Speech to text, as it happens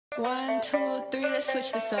1, 2, 3, let's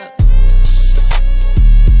switch this up.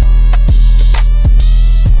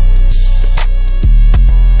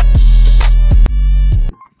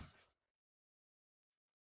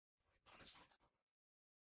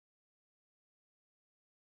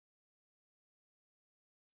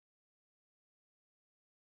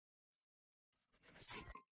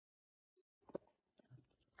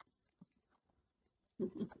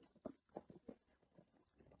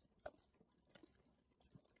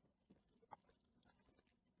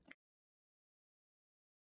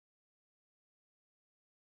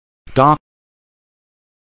 Dark.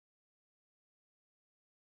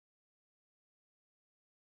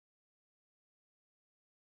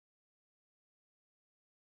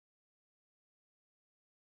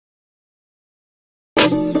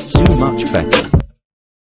 So much better.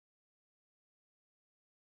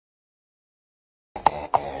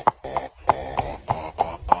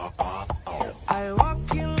 I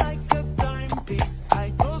walk in like a timepiece.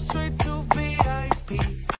 I go straight to VIP.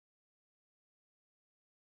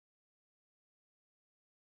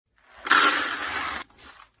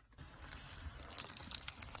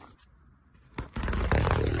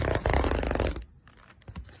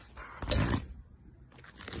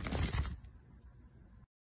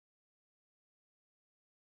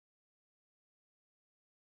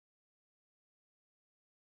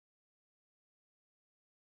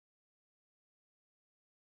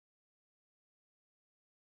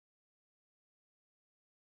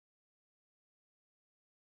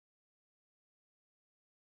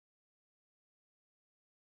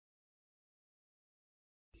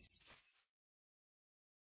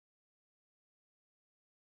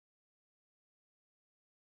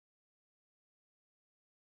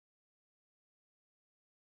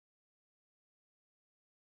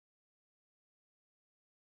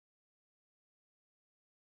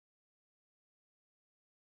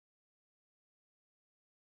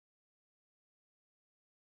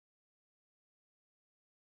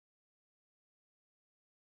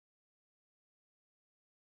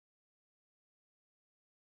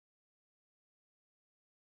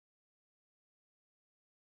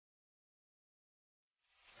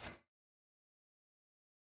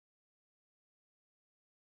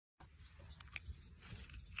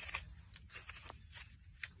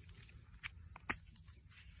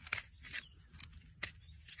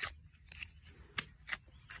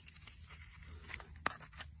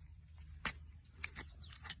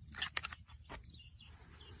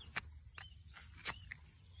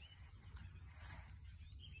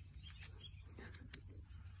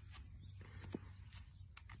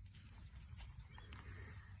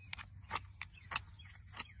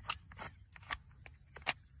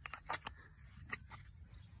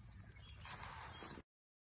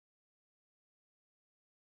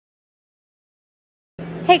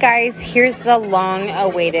 Hey guys, here's the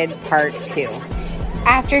long-awaited part 2.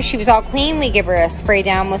 After she was all clean, we give her a spray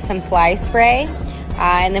down with some fly spray,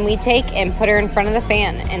 and then we take and put her in front of the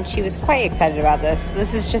fan, and she was quite excited about this.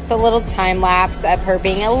 This is just a little time lapse of her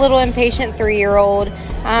being a little impatient 3-year-old,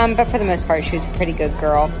 but for the most part, she was a pretty good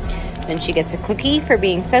girl. Then she gets a cookie for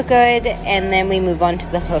being so good, and then we move on to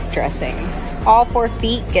the hoof dressing. All 4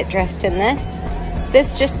 feet get dressed in this.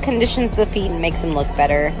 This just conditions the feet and makes them look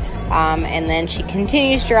better. And then she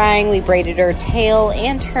continues drying. We braided her tail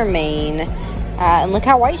and her mane. And look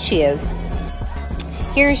how white she is.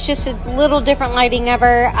 Here's just a little different lighting of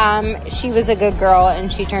her. She was a good girl and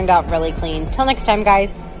she turned out really clean. Till next time,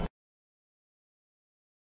 guys.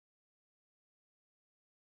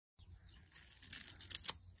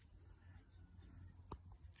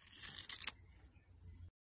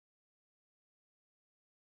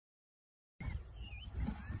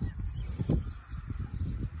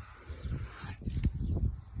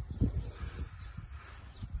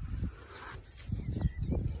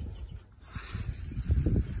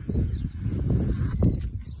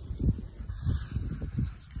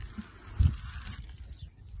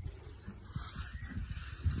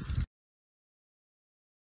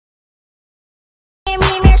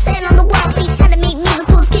 Stand on the wall, please try to make me the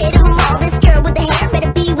coolest kid of them all. This girl with the hair better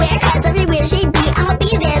beware, cause everywhere she be, I'ma be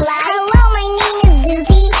there like, hello, my name is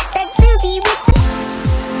Susie, that's Susie with the...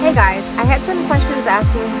 Hey guys, I had some questions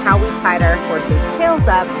asking how we tied our horse's tails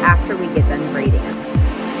up after we get done braiding him.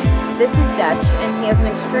 This is Dutch, and he has an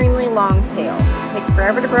extremely long tail. It takes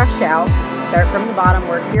forever to brush out. Start from the bottom,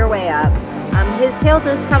 work your way up. His tail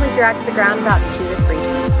does probably drag to the ground about 2 to 3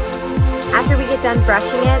 feet. After we get done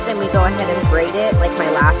brushing it, then we go ahead and braid it. Like my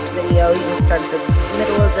last video, you just start at the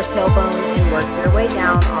middle of the tailbone and work your way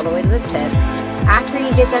down all the way to the tip. After you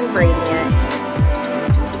get done braiding it,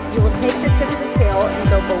 you will take the tip of the tail and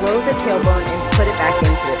go below the tailbone and put it back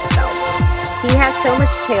into its He has so much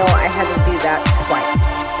tail, I had to do that twice.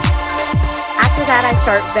 After that, I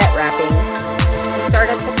start vet wrapping. I start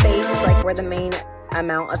at the face, like where the main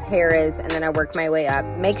amount of hair is, and then I work my way up.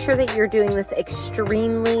 Make sure that you're doing this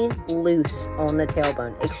extremely loose on the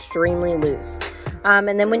tailbone, extremely loose. And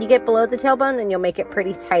then when you get below the tailbone, then you'll make it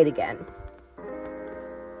pretty tight again.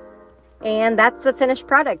 And that's the finished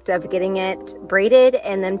product of getting it braided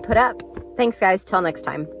and then put up. Thanks guys, till next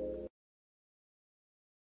time.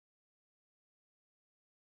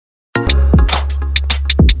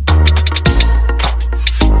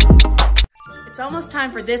 It's almost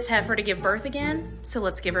time for this heifer to give birth again, so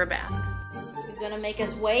let's give her a bath. You're gonna make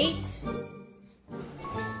us wait?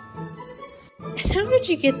 How did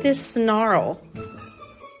you get this snarl?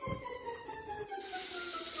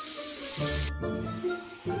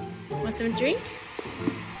 Want some drink?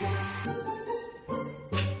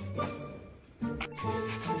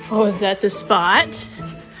 Oh, is that the spot?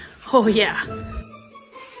 Oh yeah.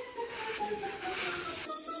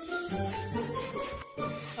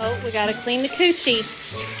 Oh, we gotta clean the coochie.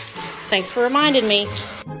 Thanks for reminding me.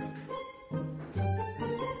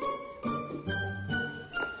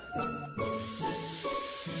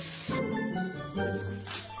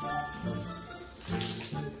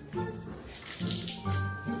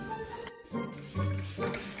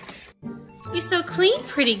 You're so clean,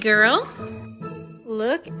 pretty girl.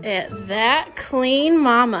 Look at that clean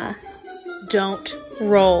mama. Don't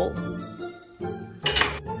roll.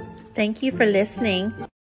 Thank you for listening.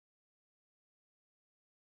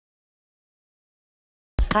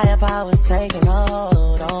 Higher powers taking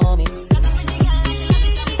hold on me.